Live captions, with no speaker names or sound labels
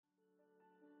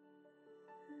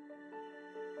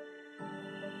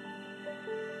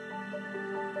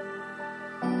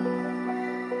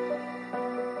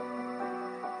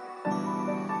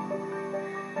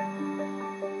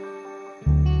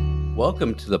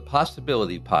Welcome to the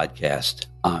Possibility Podcast.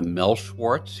 I'm Mel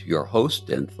Schwartz, your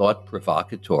host and thought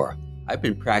provocateur. I've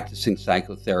been practicing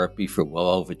psychotherapy for well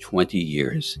over 20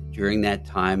 years. During that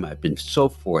time, I've been so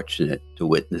fortunate to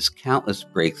witness countless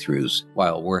breakthroughs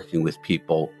while working with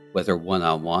people, whether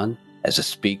one-on-one, as a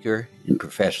speaker, in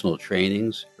professional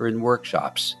trainings, or in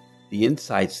workshops. The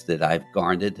insights that I've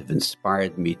garnered have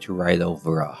inspired me to write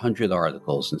over 100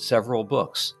 articles and several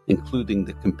books, including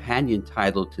the companion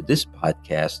title to this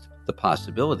podcast, The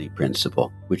Possibility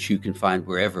Principle, which you can find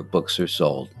wherever books are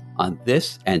sold. On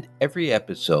this and every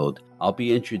episode, I'll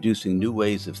be introducing new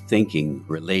ways of thinking,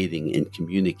 relating, and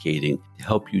communicating to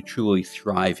help you truly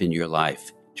thrive in your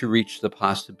life, to reach the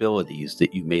possibilities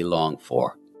that you may long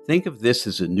for. Think of this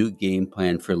as a new game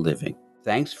plan for living.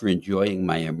 Thanks for enjoying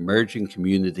my emerging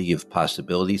community of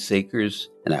possibility seekers,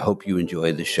 and I hope you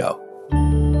enjoy the show.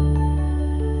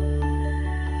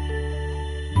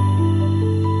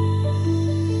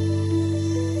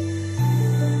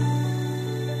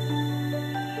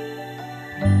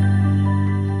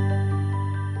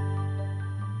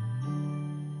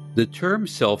 The term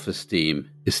self-esteem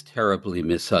is terribly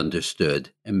misunderstood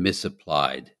and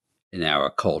misapplied in our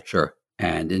culture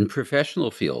and in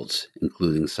professional fields,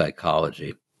 including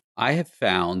psychology. I have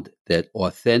found that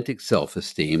authentic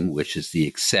self-esteem, which is the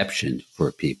exception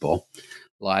for people,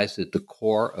 lies at the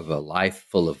core of a life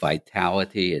full of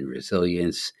vitality and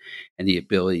resilience and the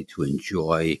ability to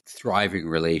enjoy thriving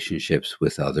relationships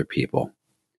with other people.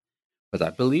 But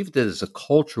I believe that as a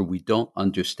culture, we don't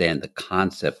understand the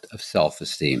concept of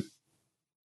self-esteem.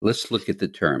 Let's look at the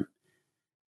term.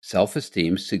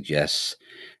 Self-esteem suggests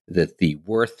that the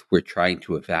worth we're trying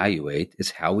to evaluate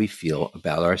is how we feel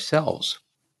about ourselves,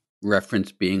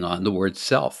 reference being on the word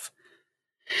self.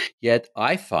 Yet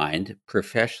I find,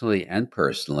 professionally and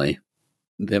personally,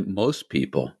 that most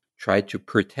people try to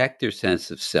protect their sense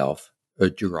of self or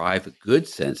derive a good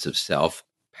sense of self,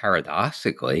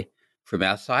 paradoxically, from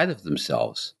outside of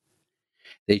themselves.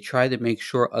 They try to make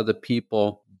sure other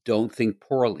people don't think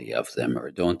poorly of them or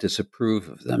don't disapprove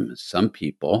of them. Some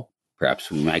people,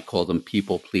 perhaps we might call them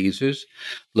people pleasers,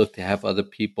 look to have other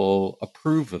people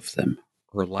approve of them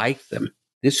or like them.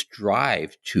 This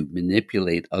drive to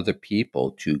manipulate other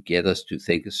people to get us to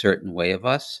think a certain way of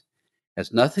us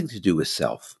has nothing to do with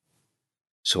self.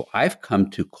 So I've come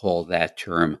to call that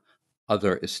term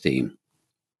other esteem.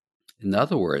 In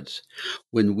other words,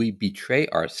 when we betray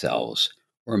ourselves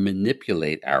or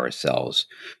manipulate ourselves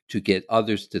to get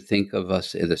others to think of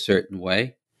us in a certain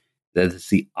way, that is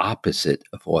the opposite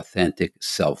of authentic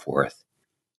self-worth.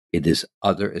 It is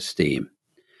other esteem.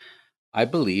 I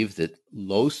believe that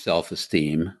low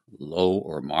self-esteem, low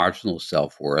or marginal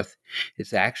self-worth,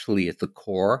 is actually at the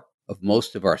core of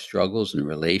most of our struggles in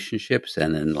relationships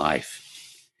and in life.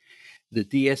 The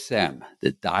DSM,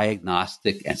 the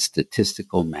Diagnostic and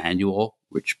Statistical Manual,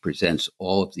 which presents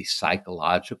all of the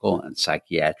psychological and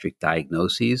psychiatric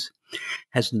diagnoses,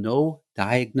 has no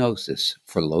diagnosis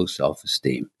for low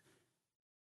self-esteem.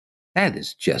 That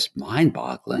is just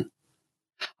mind-boggling.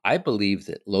 I believe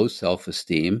that low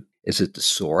self-esteem is at the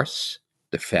source,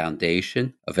 the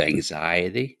foundation of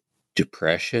anxiety,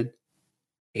 depression,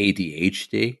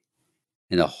 ADHD,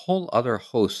 and a whole other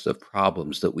host of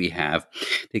problems that we have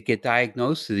that get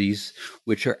diagnoses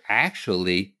which are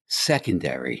actually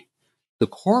secondary. The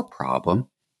core problem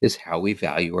is how we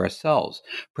value ourselves.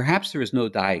 Perhaps there is no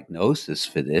diagnosis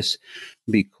for this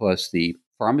because the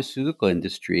pharmaceutical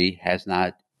industry has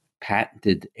not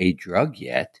patented a drug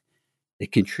yet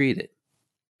that can treat it.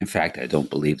 In fact, I don't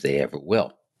believe they ever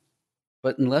will.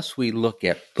 But unless we look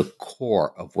at the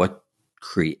core of what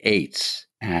creates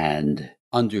and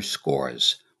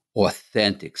underscores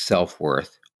authentic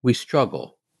self-worth, we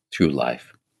struggle through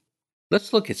life.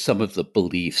 Let's look at some of the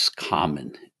beliefs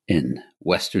common in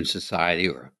Western society,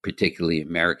 or particularly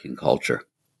American culture.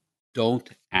 Don't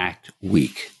act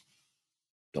weak.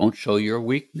 Don't show your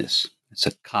weakness. It's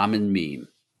a common meme.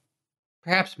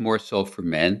 Perhaps more so for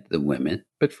men than women,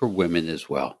 but for women as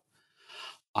well.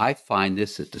 I find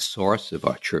this at the source of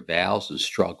our travails and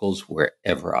struggles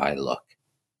wherever I look.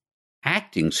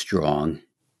 Acting strong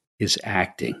is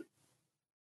acting,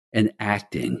 and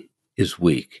acting is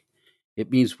weak.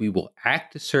 It means we will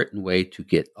act a certain way to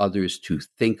get others to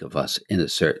think of us in a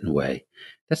certain way.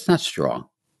 That's not strong.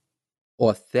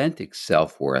 Authentic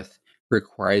self-worth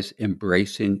requires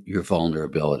embracing your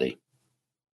vulnerability.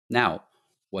 Now,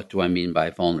 what do I mean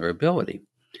by vulnerability?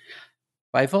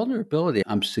 By vulnerability,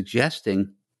 I'm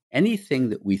suggesting anything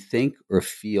that we think or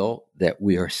feel that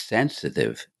we are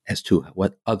sensitive as to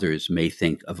what others may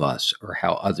think of us or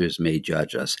how others may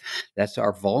judge us. That's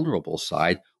our vulnerable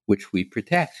side, which we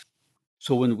protect.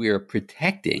 So when we are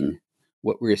protecting,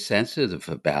 what we're sensitive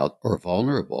about or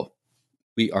vulnerable.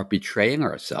 We are betraying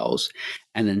ourselves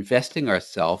and investing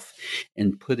ourselves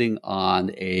in putting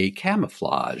on a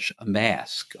camouflage, a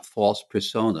mask, a false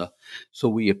persona, so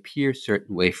we appear a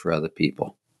certain way for other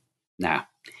people. Now,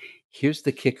 here's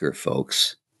the kicker,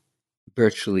 folks.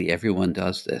 Virtually everyone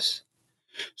does this.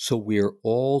 So we're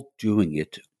all doing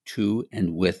it to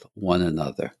and with one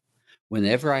another.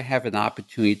 Whenever I have an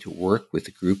opportunity to work with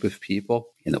a group of people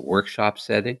in a workshop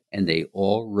setting and they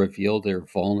all reveal their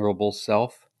vulnerable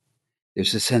self,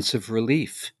 there's a sense of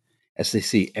relief as they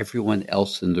see everyone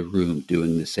else in the room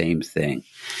doing the same thing.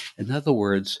 In other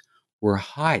words, we're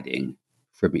hiding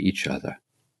from each other.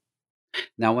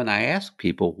 Now, when I ask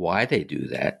people why they do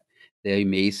that, they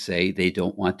may say they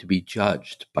don't want to be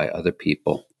judged by other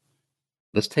people.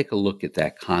 Let's take a look at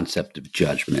that concept of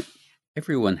judgment.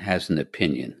 Everyone has an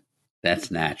opinion.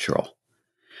 That's natural.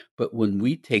 But when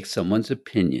we take someone's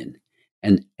opinion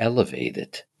and elevate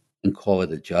it and call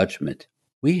it a judgment,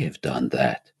 we have done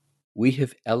that. We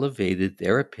have elevated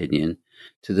their opinion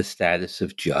to the status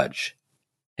of judge,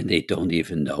 and they don't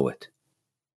even know it.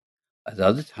 At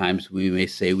other times, we may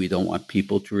say we don't want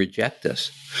people to reject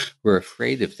us. We're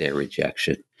afraid of their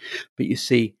rejection. But you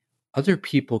see, other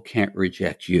people can't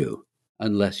reject you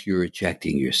unless you're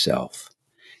rejecting yourself.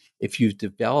 If you've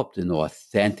developed an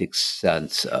authentic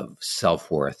sense of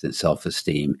self-worth and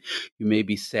self-esteem, you may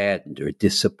be saddened or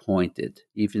disappointed,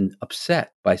 even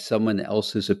upset by someone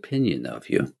else's opinion of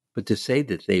you. But to say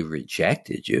that they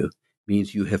rejected you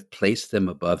means you have placed them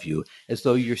above you, as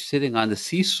though you're sitting on a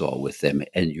seesaw with them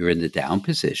and you're in the down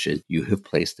position. You have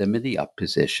placed them in the up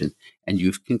position and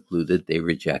you've concluded they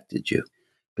rejected you.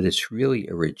 But it's really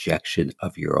a rejection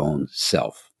of your own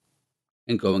self.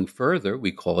 And going further,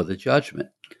 we call it a judgment.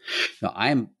 Now,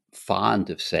 I'm fond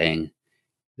of saying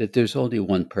that there's only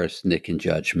one person that can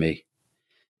judge me.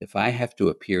 If I have to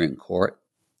appear in court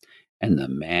and the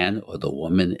man or the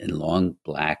woman in long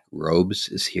black robes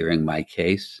is hearing my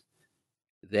case,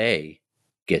 they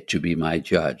get to be my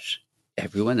judge.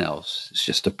 Everyone else is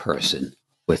just a person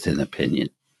with an opinion.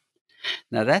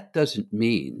 Now, that doesn't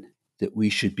mean that we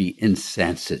should be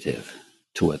insensitive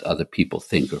to what other people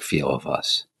think or feel of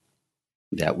us.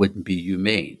 That wouldn't be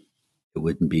humane. It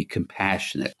wouldn't be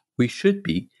compassionate. We should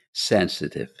be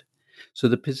sensitive. So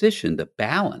the position, the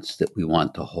balance that we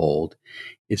want to hold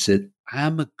is that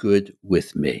I'm good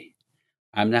with me.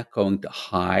 I'm not going to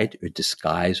hide or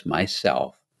disguise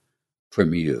myself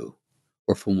from you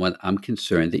or from what I'm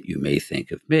concerned that you may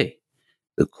think of me.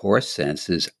 The core sense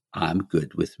is I'm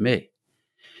good with me.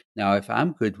 Now, if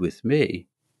I'm good with me,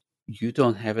 you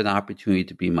don't have an opportunity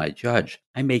to be my judge.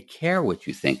 I may care what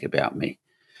you think about me,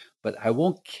 but I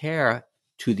won't care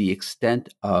to the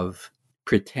extent of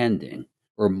pretending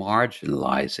or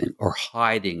marginalizing or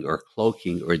hiding or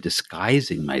cloaking or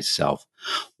disguising myself.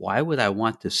 Why would I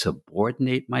want to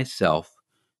subordinate myself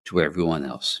to everyone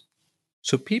else?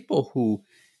 So people who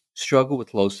struggle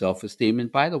with low self-esteem,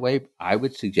 and by the way, I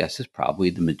would suggest is probably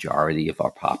the majority of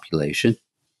our population,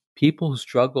 people who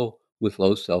struggle with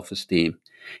low self-esteem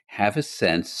have a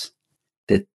sense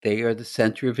that they are the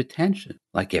center of attention,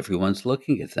 like everyone's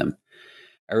looking at them.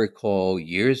 I recall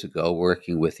years ago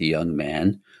working with a young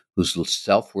man whose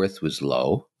self-worth was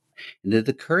low, and it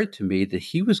occurred to me that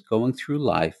he was going through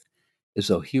life as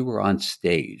though he were on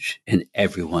stage and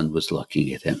everyone was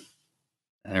looking at him.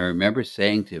 And I remember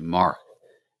saying to him, Mark,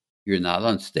 you're not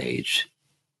on stage.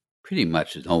 Pretty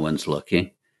much no one's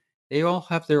looking. They all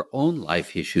have their own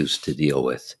life issues to deal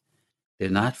with. They're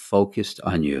not focused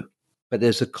on you. But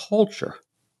as a culture,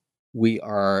 we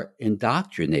are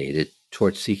indoctrinated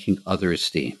towards seeking other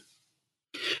esteem.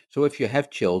 So if you have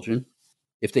children,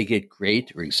 if they get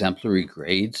great or exemplary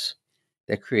grades,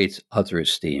 that creates other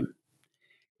esteem.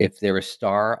 If they're a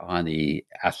star on the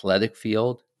athletic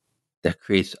field, that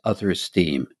creates other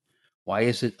esteem. Why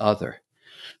is it other?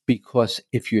 Because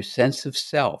if your sense of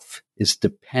self is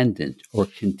dependent or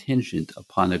contingent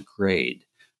upon a grade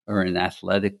or an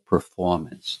athletic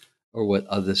performance or what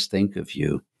others think of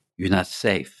you, you're not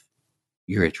safe.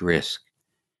 You're at risk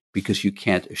because you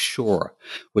can't assure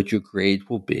what your grade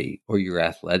will be or your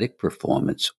athletic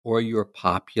performance or your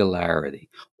popularity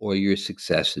or your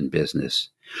success in business.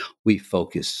 We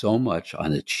focus so much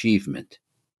on achievement,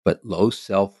 but low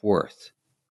self-worth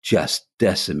just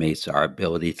decimates our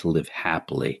ability to live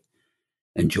happily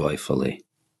and joyfully.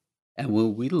 And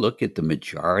when we look at the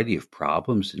majority of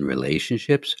problems in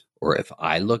relationships, or if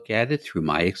I look at it through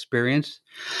my experience,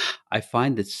 I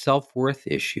find that self-worth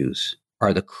issues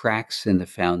are the cracks in the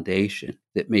foundation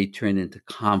that may turn into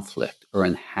conflict or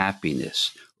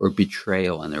unhappiness or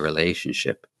betrayal in a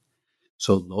relationship.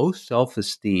 So low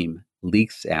self-esteem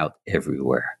leaks out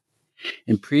everywhere.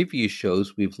 In previous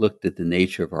shows, we've looked at the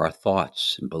nature of our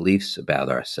thoughts and beliefs about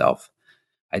ourselves.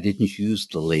 I didn't use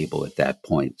the label at that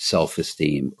point,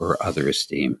 self-esteem or other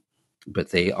esteem,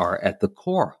 but they are at the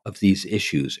core of these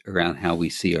issues around how we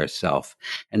see ourselves.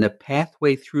 And the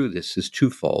pathway through this is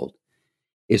twofold,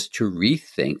 is to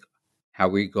rethink how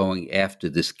we're going after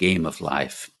this game of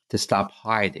life, to stop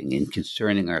hiding and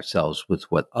concerning ourselves with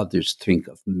what others think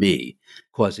of me,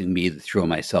 causing me to throw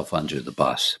myself under the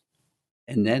bus.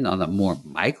 And then on a more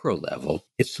micro level,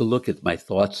 it's to look at my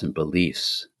thoughts and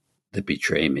beliefs that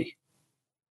betray me.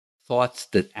 Thoughts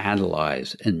that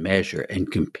analyze and measure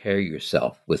and compare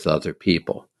yourself with other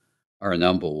people are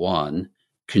number one,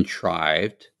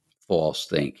 contrived, false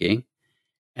thinking,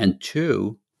 and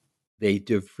two, they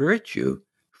divert you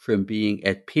from being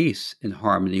at peace and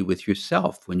harmony with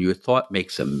yourself. When your thought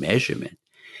makes a measurement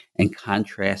and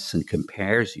contrasts and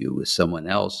compares you with someone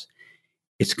else,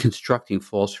 it's constructing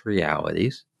false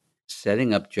realities,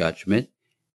 setting up judgment,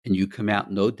 and you come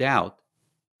out, no doubt,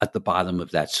 at the bottom of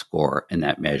that score and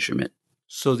that measurement.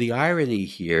 So the irony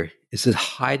here is that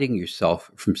hiding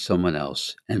yourself from someone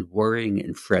else and worrying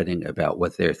and fretting about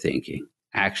what they're thinking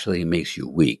actually makes you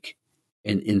weak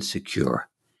and insecure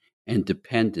and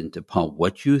dependent upon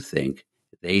what you think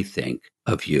they think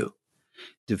of you.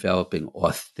 Developing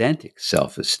authentic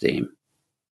self-esteem.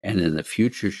 And in the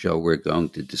future show, we're going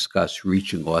to discuss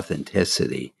reaching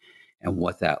authenticity and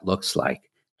what that looks like.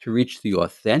 To reach the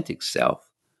authentic self,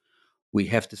 we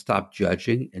have to stop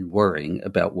judging and worrying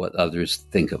about what others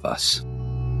think of us.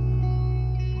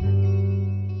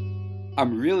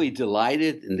 I'm really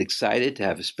delighted and excited to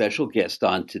have a special guest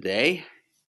on today,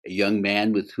 a young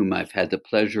man with whom I've had the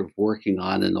pleasure of working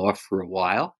on and off for a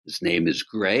while. His name is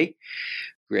Gray.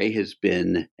 Gray has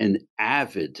been an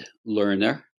avid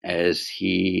learner as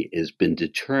he has been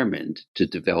determined to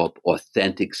develop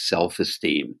authentic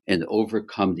self-esteem and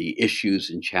overcome the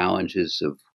issues and challenges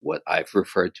of what I've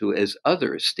referred to as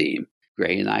other esteem.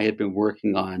 Gray and I have been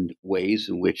working on ways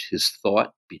in which his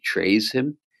thought betrays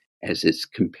him as it's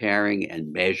comparing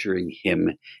and measuring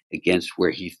him against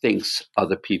where he thinks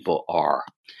other people are.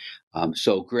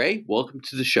 So, Gray, welcome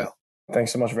to the show.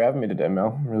 Thanks so much for having me today,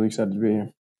 Mel. I'm really excited to be here.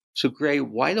 So, Gray,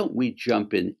 why don't we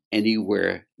jump in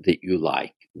anywhere that you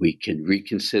like? We can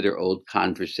reconsider old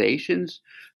conversations.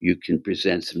 You can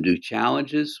present some new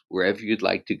challenges, wherever you'd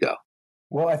like to go.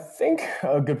 Well, I think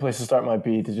a good place to start might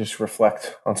be to just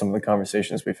reflect on some of the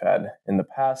conversations we've had in the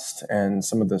past and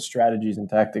some of the strategies and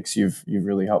tactics you've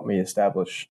really helped me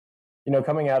establish. You know,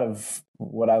 coming out of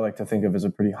what I like to think of as a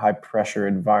pretty high pressure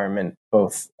environment,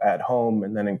 both at home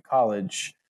and then in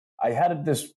college, I had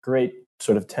this great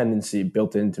sort of tendency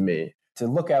built into me to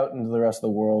look out into the rest of the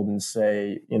world and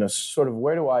say, you know, sort of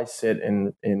where do I sit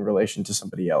in relation to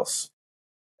somebody else?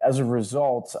 As a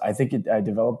result, I think I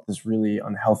developed this really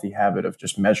unhealthy habit of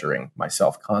just measuring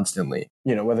myself constantly,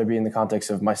 you know, whether it be in the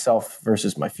context of myself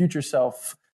versus my future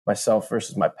self, myself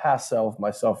versus my past self,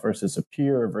 myself versus a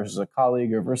peer or versus a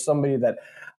colleague or versus somebody that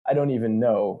I don't even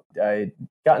know. I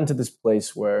got into this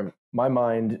place where my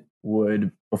mind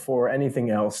would, before anything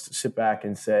else, sit back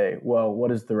and say, well,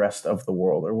 what is the rest of the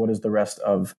world? Or what is the rest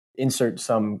of insert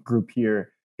some group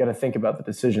here? Got to think about the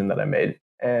decision that I made.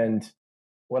 And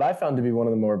what I found to be one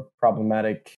of the more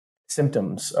problematic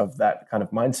symptoms of that kind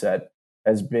of mindset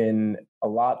has been a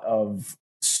lot of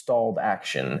stalled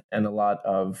action and a lot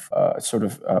of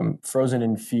frozen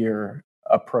in fear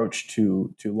approach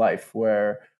to life,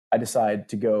 where I decide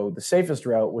to go the safest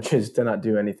route, which is to not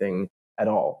do anything at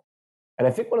all. And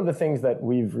I think one of the things that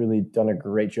we've really done a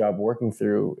great job working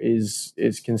through is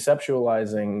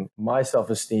conceptualizing my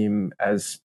self-esteem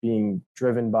as being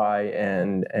driven by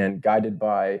and guided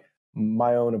by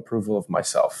my own approval of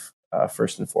myself,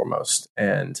 first and foremost.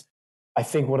 And I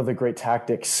think one of the great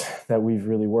tactics that we've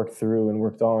really worked through and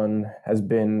worked on has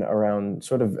been around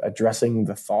sort of addressing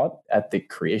the thought at the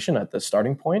creation, at the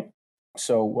starting point.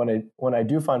 So when I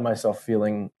do find myself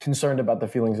feeling concerned about the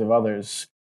feelings of others,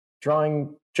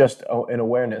 drawing just an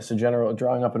awareness,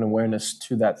 drawing up an awareness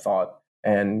to that thought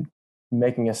and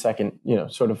making a second, you know,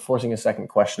 sort of forcing a second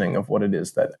questioning of what it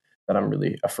is that I'm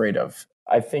really afraid of.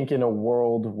 I think in a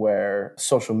world where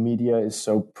social media is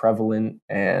so prevalent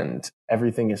and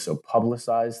everything is so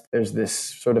publicized, there's this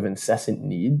sort of incessant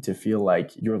need to feel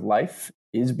like your life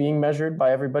is being measured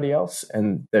by everybody else.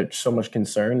 And there's so much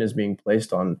concern is being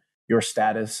placed on your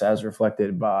status as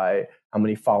reflected by how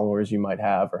many followers you might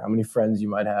have or how many friends you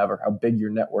might have or how big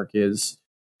your network is.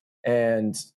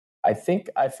 And I think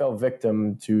I fell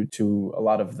victim to a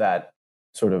lot of that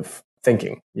sort of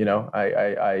thinking. You know,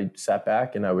 I sat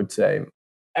back and I would say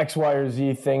X, Y, or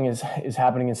Z thing is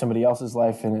happening in somebody else's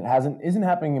life and isn't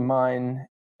happening in mine.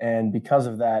 and because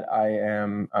of that, I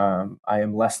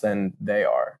am less than they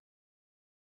are.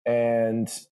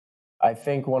 And I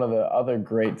think one of the other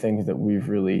great things that we've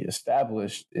really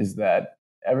established is that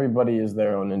everybody is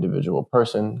their own individual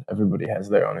person. Everybody has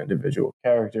their own individual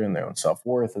character and their own self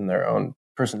worth and their own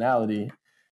personality.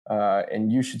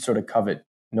 And you should sort of covet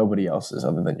nobody else's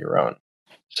other than your own.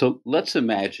 So let's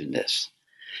imagine this.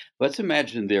 Let's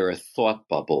imagine there are thought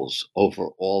bubbles over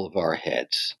all of our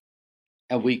heads,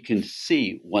 and we can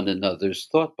see one another's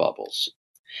thought bubbles.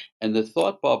 And the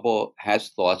thought bubble has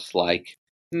thoughts like,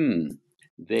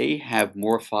 they have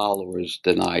more followers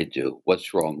than I do.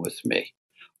 What's wrong with me?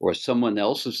 Or someone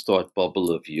else's thought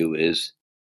bubble of you is,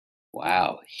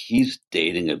 wow, he's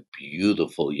dating a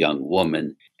beautiful young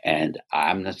woman and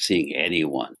I'm not seeing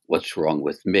anyone. What's wrong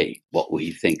with me? What will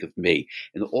he think of me?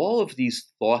 And all of these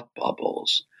thought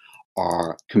bubbles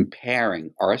are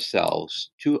comparing ourselves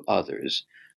to others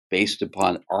based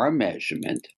upon our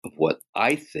measurement of what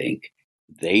I think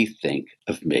they think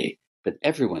of me. But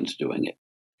everyone's doing it.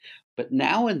 But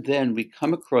now and then we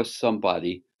come across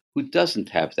somebody who doesn't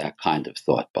have that kind of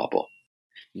thought bubble.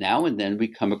 Now and then we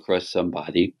come across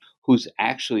somebody who's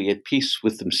actually at peace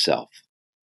with themselves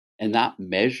and not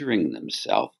measuring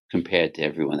themselves compared to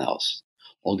everyone else.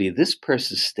 Only this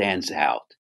person stands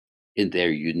out in their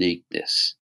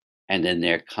uniqueness and in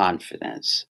their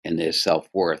confidence and their self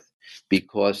worth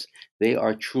because they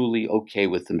are truly okay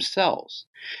with themselves.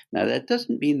 Now, that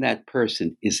doesn't mean that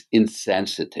person is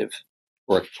insensitive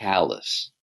or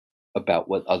callous about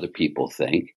what other people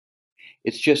think.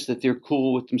 It's just that they're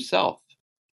cool with themselves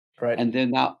Right. and they're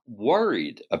not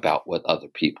worried about what other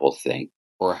people think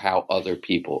or how other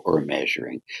people are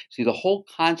measuring. See, the whole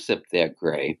concept there,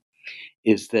 Gray,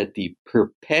 is that the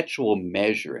perpetual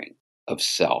measuring of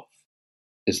self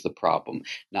is the problem.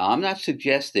 Now, I'm not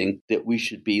suggesting that we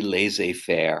should be laissez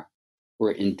faire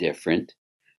or indifferent.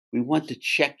 We want to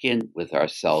check in with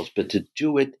ourselves, but to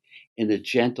do it in a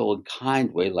gentle and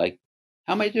kind way, like,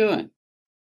 how am I doing?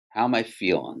 How am I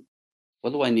feeling?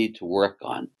 What do I need to work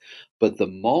on? But the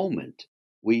moment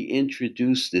we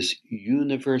introduce this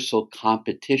universal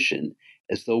competition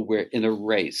as though we're in a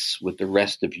race with the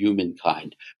rest of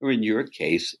humankind, or in your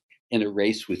case, in a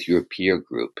race with your peer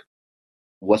group,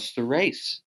 what's the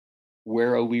race?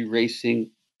 Where are we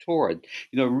racing toward?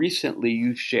 Recently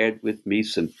you shared with me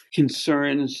some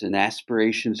concerns and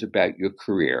aspirations about your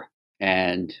career.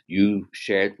 And you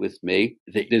shared with me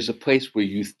that there's a place where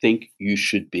you think you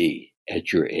should be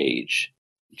at your age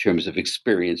in terms of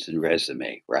experience and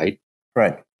resume, right?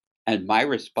 Right. And my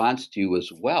response to you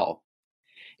was, well,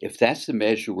 if that's the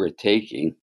measure we're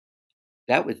taking,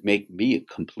 that would make me a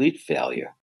complete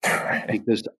failure Right.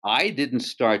 because I didn't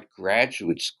start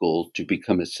graduate school to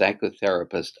become a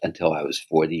psychotherapist until I was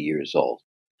 40 years old.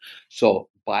 So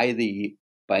by the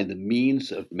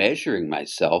means of measuring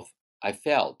myself, I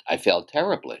failed. I failed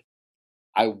terribly.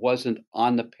 I wasn't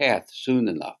on the path soon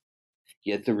enough.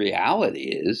 Yet the reality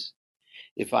is,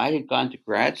 if I had gone to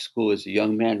grad school as a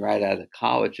young man right out of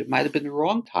college, it might have been the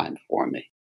wrong time for me.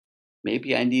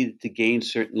 Maybe I needed to gain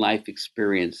certain life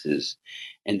experiences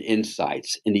and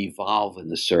insights and evolve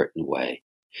in a certain way.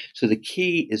 So the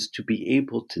key is to be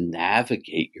able to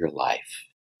navigate your life,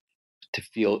 to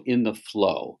feel in the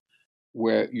flow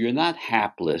where you're not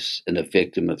hapless and a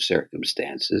victim of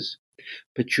circumstances,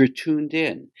 but you're tuned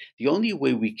in. The only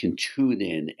way we can tune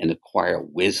in and acquire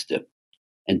wisdom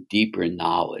and deeper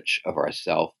knowledge of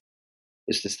ourselves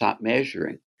is to stop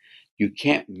measuring. You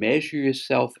can't measure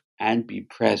yourself and be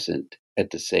present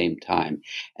at the same time.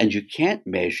 And you can't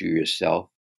measure yourself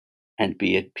and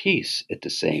be at peace at the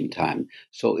same time.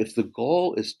 So if the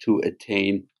goal is to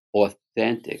attain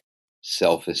authentic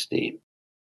self esteem,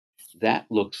 that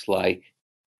looks like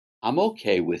I'm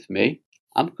okay with me,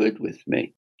 I'm good with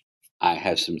me. I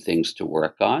have some things to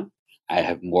work on. I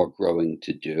have more growing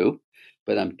to do,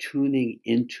 but I'm tuning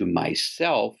into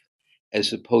myself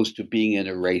as opposed to being in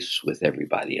a race with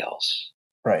everybody else.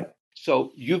 Right.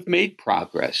 So you've made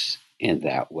progress in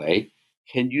that way.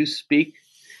 Can you speak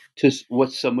to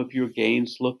what some of your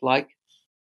gains look like?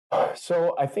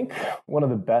 So I think one of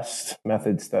the best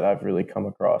methods that I've really come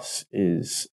across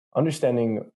is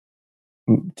understanding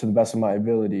to the best of my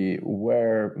ability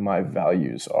where my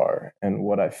values are and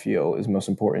what I feel is most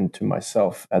important to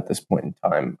myself at this point in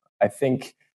time. I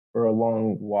think for a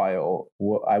long while,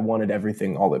 I wanted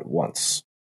everything all at once.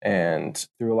 And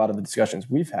through a lot of the discussions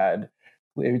we've had,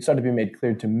 it started to be made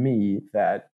clear to me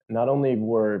that not only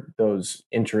were those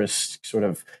interests sort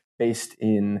of based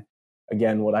in,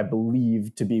 again, what I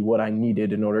believed to be what I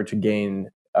needed in order to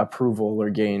gain approval or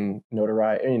gain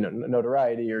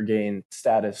notoriety or gain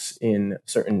status in a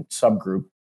certain subgroup.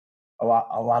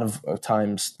 a lot of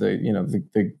times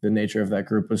the nature of that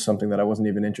group was something that I wasn't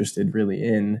even interested really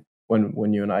in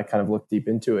when you and I kind of looked deep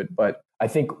into it. But I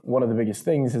think one of the biggest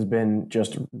things has been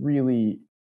just really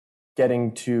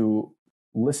getting to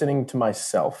listening to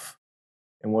myself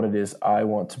and what it is I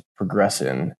want to progress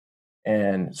in,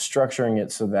 and structuring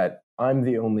it so that I'm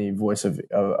the only voice of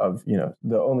the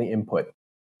only input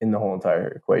in the whole entire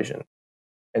equation.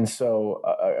 And so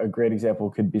a great example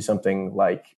could be something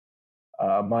like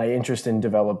my interest in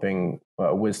developing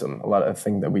wisdom, a lot of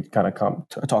thing that we kind of come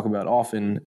to talk about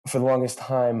often. For the longest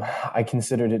time, I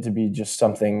considered it to be just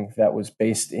something that was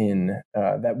based in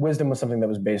that wisdom was something that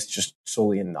was based just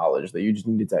solely in knowledge, that you just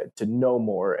needed to know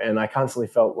more. And I constantly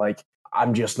felt like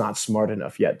I'm just not smart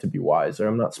enough yet to be wise, or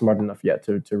I'm not smart enough yet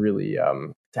to really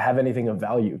to have anything of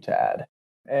value to add.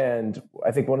 And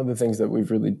I think one of the things that we've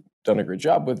really done a great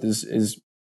job with is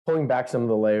pulling back some of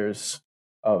the layers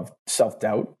of self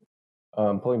doubt,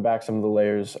 pulling back some of the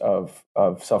layers of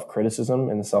self criticism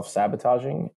and self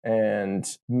sabotaging,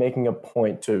 and making a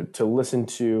point to listen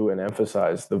to and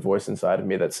emphasize the voice inside of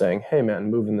me that's saying, "Hey, man,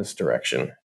 move in this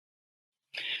direction."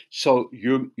 So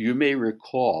you may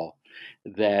recall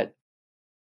that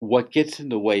what gets in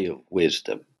the way of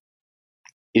wisdom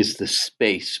is the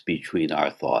space between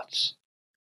our thoughts.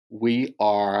 We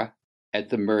are at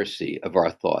the mercy of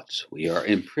our thoughts. We are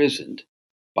imprisoned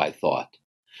by thought.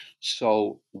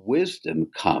 So wisdom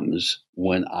comes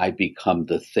when I become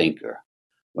the thinker,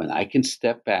 when I can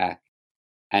step back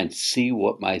and see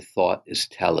what my thought is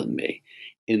telling me.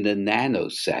 In the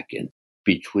nanosecond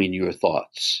between your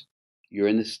thoughts, you're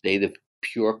in a state of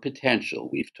pure potential.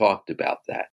 We've talked about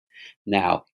that.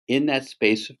 Now, in that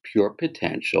space of pure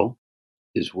potential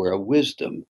is where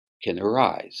wisdom can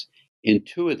arise,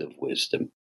 intuitive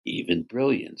wisdom, even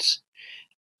brilliance.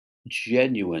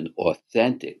 Genuine,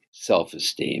 authentic self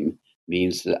esteem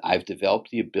means that I've developed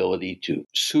the ability to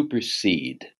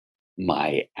supersede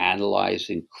my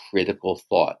analyzing critical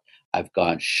thought. I've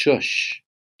gone shush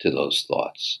to those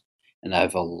thoughts, and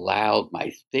I've allowed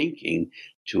my thinking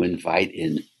to invite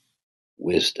in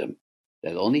wisdom.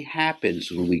 That only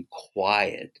happens when we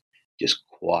just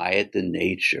quiet the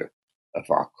nature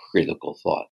of our critical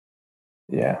thought.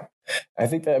 Yeah. I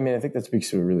think that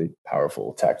speaks to a really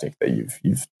powerful tactic that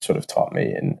you've sort of taught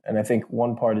me. And I think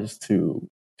one part is to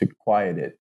quiet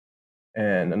it,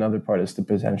 and another part is to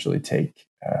potentially take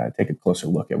a closer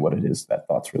look at what it is that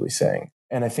thought's really saying.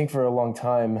 And I think for a long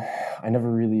time, I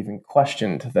never really even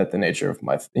questioned that the nature of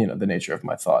my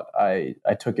thought. I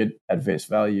took it at face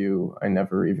value. I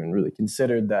never even really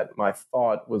considered that my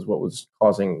thought was what was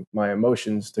causing my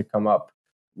emotions to come up.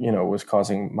 Was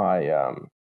causing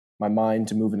my mind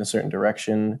to move in a certain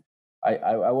direction.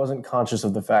 I wasn't conscious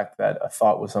of the fact that a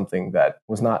thought was something that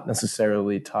was not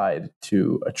necessarily tied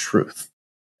to a truth,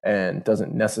 and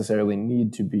doesn't necessarily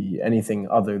need to be anything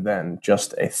other than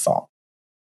just a thought.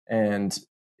 And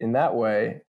in that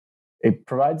way, it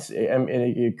creates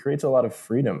a lot of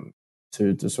freedom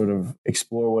to sort of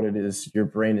explore what it is your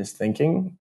brain is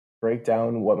thinking, break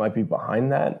down what might be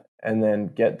behind that, and then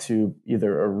get to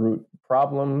either a root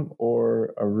problem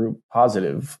or a root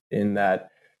positive, in that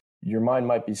your mind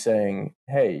might be saying,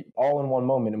 "Hey," all in one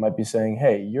moment, it might be saying,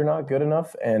 "Hey, you're not good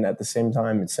enough." And at the same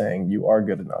time, it's saying, "You are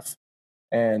good enough."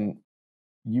 And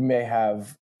you may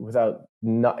have, without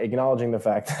not acknowledging the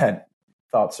fact that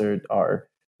thoughts are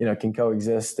can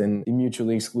coexist and be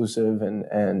mutually exclusive,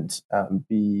 and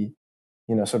be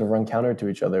sort of run counter to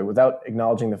each other, without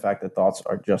acknowledging the fact that thoughts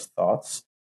are just thoughts,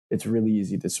 it's really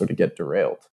easy to sort of get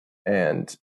derailed.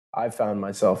 And I've found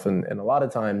myself in a lot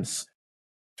of times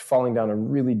falling down a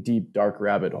really deep dark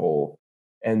rabbit hole,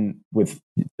 and with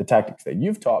the tactics that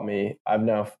you've taught me, I've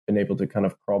now been able to kind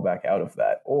of crawl back out of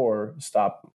that, or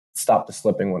stop the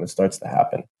slipping when it starts to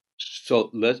happen. So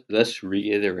let's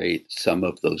reiterate some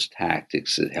of those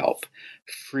tactics that help.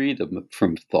 Freedom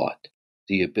from thought,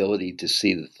 the ability to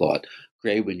see the thought.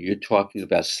 Gray, when you're talking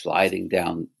about sliding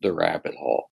down the rabbit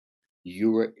hole,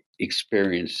 you were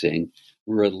experiencing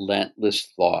relentless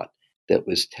thought that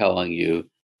was telling you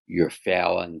you're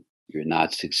failing, you're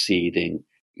not succeeding,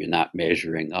 you're not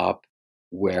measuring up.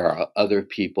 Where are other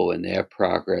people in their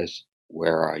progress?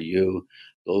 Where are you?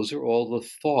 Those are all the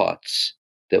thoughts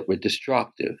that were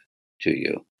destructive to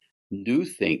you. New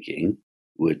thinking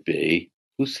would be,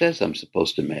 who says I'm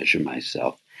supposed to measure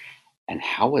myself? And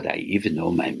how would I even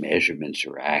know my measurements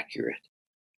are accurate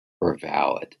or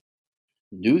valid?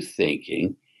 New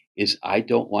thinking is, I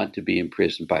don't want to be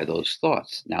imprisoned by those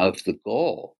thoughts. Now, if the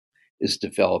goal is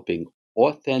developing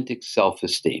authentic self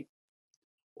esteem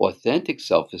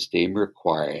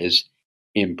requires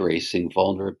embracing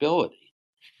vulnerability,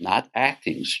 not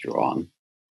acting strong,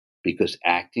 because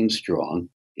acting strong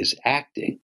is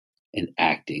acting, and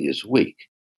acting is weak.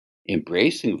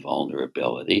 Embracing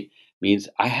vulnerability means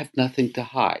I have nothing to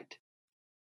hide.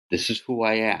 This is who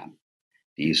I am.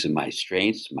 These are my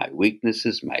strengths, my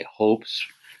weaknesses, my hopes,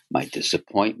 my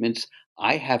disappointments.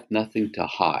 I have nothing to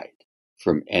hide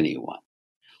from anyone.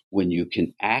 When you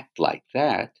can act like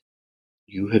that,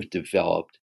 you have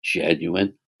developed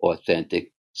genuine,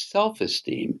 authentic self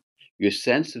esteem. Your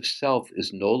sense of self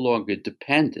is no longer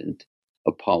dependent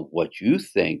upon what you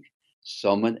think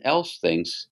someone else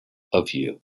thinks of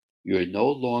you. You're no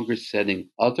longer setting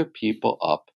other people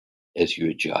up as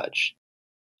your judge,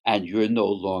 and you're no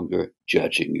longer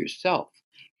judging yourself.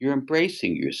 You're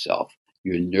embracing yourself,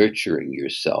 you're nurturing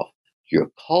yourself,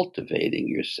 you're cultivating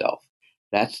yourself.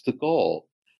 That's the goal.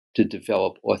 To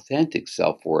develop authentic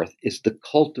self-worth is the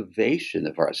cultivation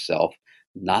of ourself,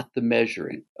 not the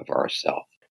measuring of ourself.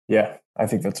 Yeah, I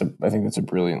think that's a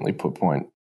brilliantly put point,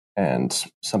 and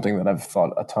something that I've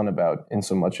thought a ton about, in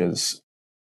so much as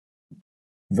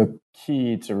the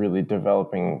key to really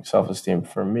developing self-esteem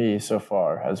for me so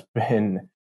far has been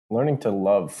learning to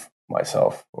love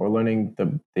myself, or learning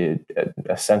the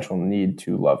essential need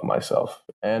to love myself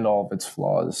and all of its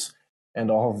flaws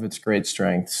and all of its great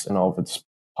strengths and all of its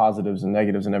positives and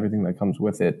negatives and everything that comes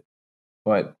with it,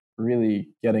 but really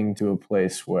getting to a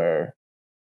place where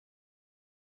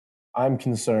I'm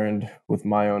concerned with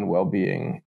my own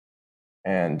well-being,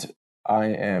 and I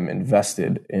am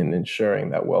invested in ensuring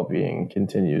that well-being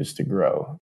continues to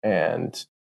grow. And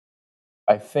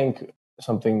I think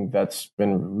something that's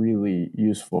been really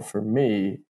useful for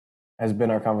me has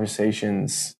been our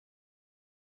conversations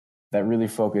that really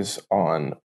focus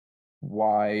on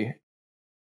why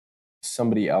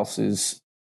somebody else's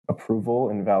approval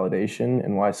and validation,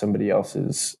 and why somebody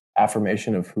else's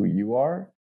affirmation of who you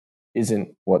are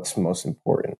isn't what's most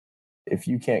important. If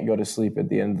you can't go to sleep at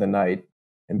the end of the night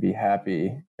and be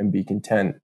happy and be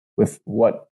content with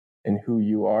what and who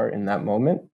you are in that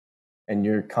moment, and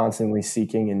you're constantly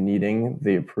seeking and needing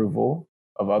the approval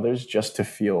of others just to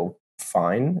feel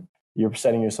fine, you're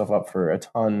setting yourself up for a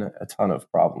ton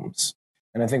of problems.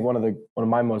 And I think one of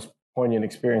my most poignant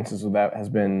experiences with that has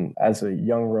been as a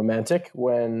young romantic,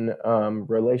 when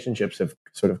relationships have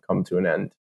sort of come to an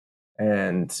end,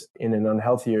 and in an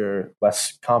unhealthier,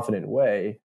 less confident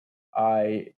way,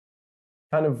 I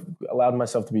kind of allowed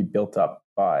myself to be built up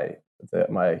by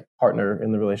my partner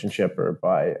in the relationship, or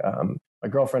by my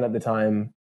girlfriend at the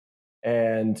time.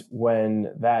 And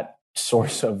when that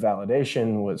source of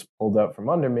validation was pulled out from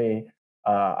under me,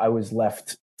 I was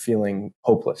left feeling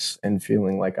hopeless and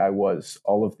feeling like I was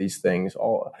all of these things,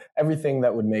 everything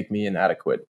that would make me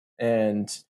inadequate.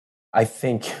 And I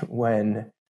think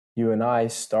when you and I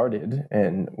started,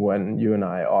 and when you and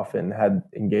I often had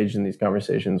engaged in these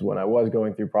conversations when I was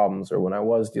going through problems or when I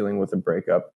was dealing with a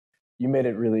breakup, you made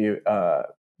it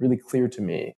really clear to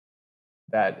me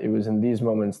that it was in these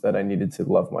moments that I needed to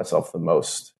love myself the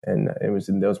most. And it was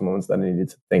in those moments that I needed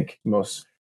to think most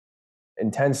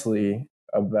intensely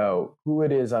about who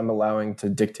it is I'm allowing to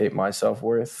dictate my self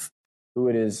worth, who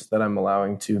it is that I'm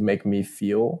allowing to make me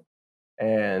feel,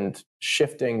 and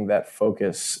shifting that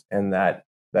focus and that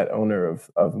owner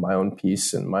of my own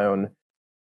peace and my own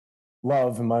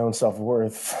love and my own self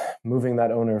worth, moving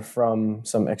that owner from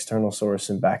some external source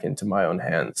and back into my own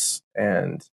hands.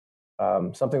 And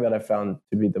something that I found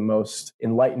to be the most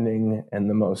enlightening and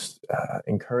the most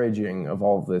encouraging of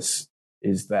all of this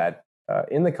is that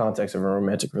in the context of a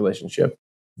romantic relationship,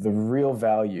 the real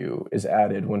value is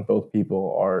added when both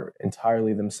people are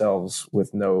entirely themselves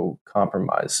with no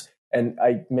compromise. And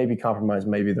I maybe compromise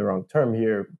may be the wrong term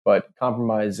here, but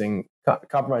compromise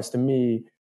to me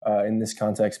in this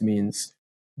context means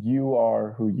you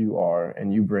are who you are,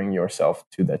 and you bring yourself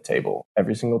to that table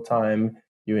every single time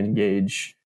you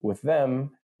engage with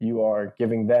them. You are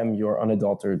giving them your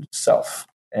unadulterated self.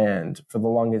 And for the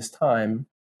longest time,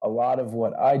 a lot of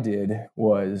what I did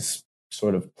was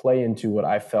sort of play into what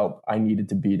I felt I needed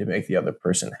to be to make the other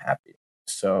person happy.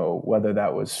 So whether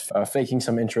that was faking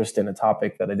some interest in a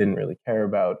topic that I didn't really care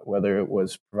about, whether it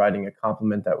was providing a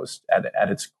compliment that was at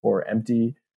its core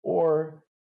empty, or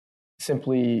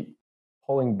simply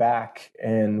pulling back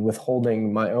and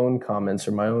withholding my own comments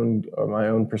or my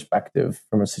own perspective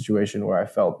from a situation where I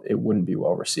felt it wouldn't be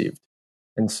well received.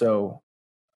 And so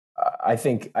I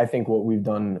think what we've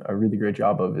done a really great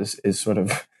job of is sort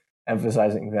of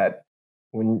emphasizing that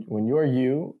when you're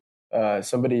you,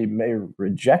 somebody may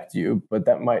reject you, but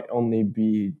that might only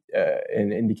be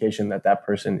an indication that that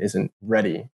person isn't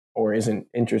ready, or isn't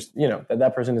interested.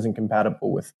 That person isn't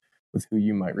compatible with who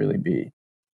you might really be.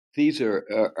 These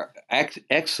are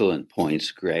excellent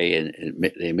points, Gray, and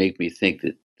they make me think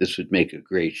that this would make a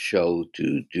great show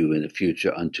to do in the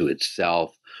future unto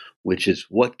itself, which is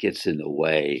what gets in the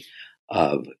way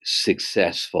of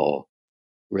successful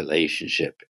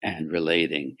relationship and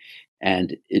relating.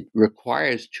 And it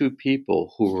requires two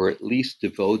people who are at least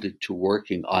devoted to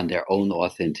working on their own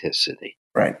authenticity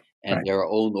Right. and Right. their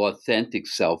own authentic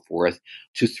self-worth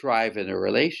to thrive in a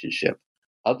relationship.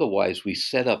 Otherwise, we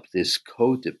set up this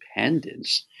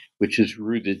codependence, which is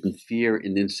rooted in fear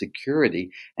and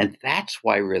insecurity. And that's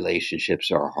why relationships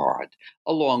are hard,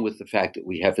 along with the fact that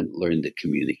we haven't learned the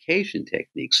communication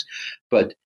techniques.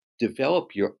 But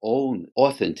develop your own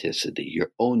authenticity,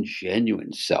 your own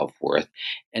genuine self-worth.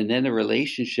 And then a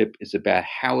relationship is about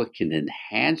how it can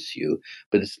enhance you,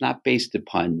 but it's not based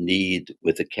upon need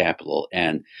with a capital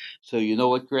N. So you know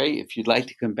what, Gray? If you'd like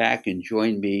to come back and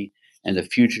join me and a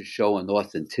future show on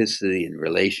authenticity and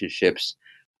relationships,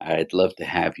 I'd love to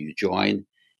have you join.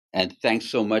 And thanks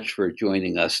so much for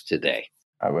joining us today.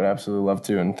 I would absolutely love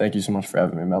to. And thank you so much for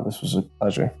having me, Mel. This was a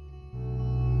pleasure.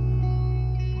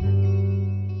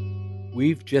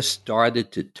 We've just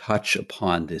started to touch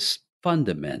upon this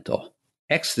fundamental,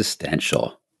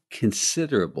 existential,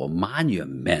 considerable,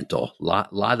 monumental,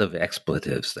 lot of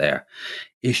expletives there,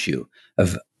 issue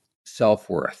of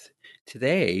self-worth.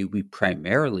 Today, we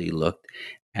primarily looked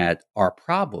at our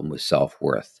problem with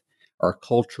self-worth, our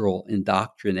cultural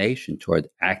indoctrination toward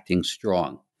acting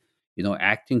strong.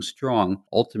 Acting strong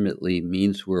ultimately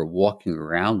means we're walking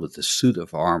around with a suit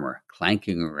of armor,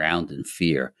 clanking around in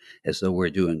fear, as though we're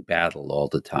doing battle all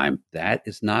the time. That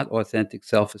is not authentic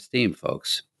self-esteem,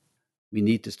 folks. We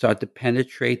need to start to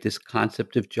penetrate this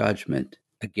concept of judgment.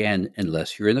 Again,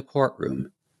 unless you're in a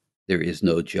courtroom, there is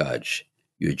no judge.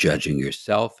 You're judging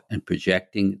yourself and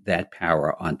projecting that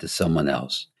power onto someone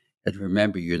else. And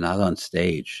remember, you're not on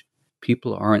stage.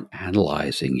 People aren't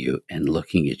analyzing you and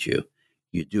looking at you.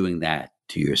 You're doing that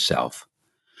to yourself.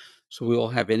 So we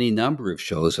will have any number of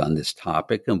shows on this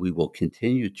topic, and we will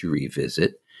continue to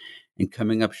revisit. And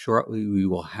coming up shortly, we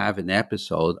will have an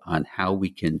episode on how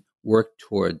we can work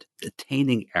toward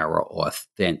attaining our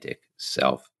authentic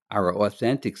self. Our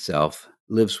authentic self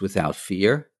lives without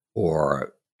fear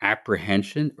or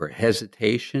apprehension or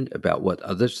hesitation about what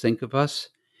others think of us.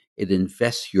 It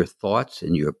invests your thoughts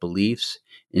and your beliefs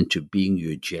into being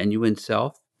your genuine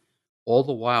self, all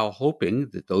the while hoping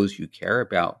that those you care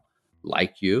about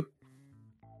like you,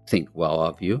 think well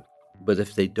of you. But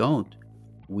if they don't,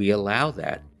 we allow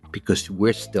that because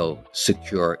we're still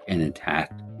secure and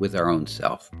intact with our own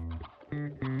self.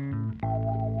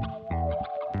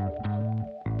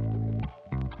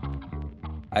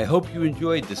 I hope you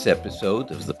enjoyed this episode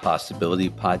of the Possibility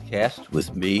Podcast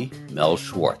with me, Mel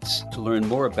Schwartz. To learn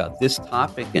more about this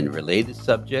topic and related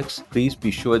subjects, please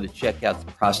be sure to check out The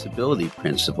Possibility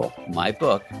Principle, my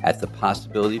book, at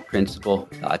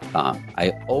thepossibilityprinciple.com. I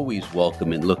always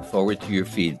welcome and look forward to your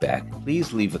feedback.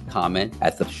 Please leave a comment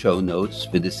at the show notes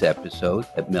for this episode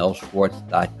at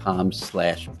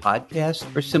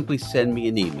melschwartz.com/podcast, or simply send me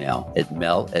an email at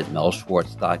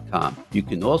mel@melschwartz.com. You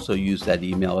can also use that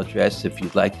email address if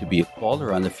you'd like to be a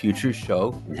caller on a future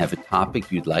show and have a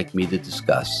topic you'd like me to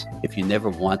discuss. If you never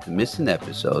want to miss an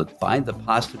episode, find the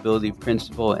Possibility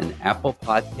Principle in Apple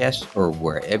Podcasts or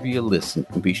wherever you listen,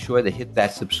 and be sure to hit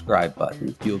that subscribe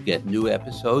button. You'll get new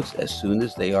episodes as soon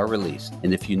as they are released.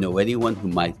 And if you know anyone who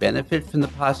might benefit from the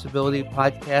Possibility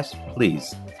Podcast,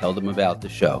 please tell them about the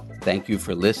show. Thank you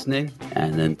for listening,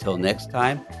 and until next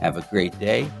time, have a great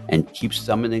day and keep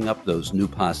summoning up those new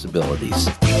possibilities.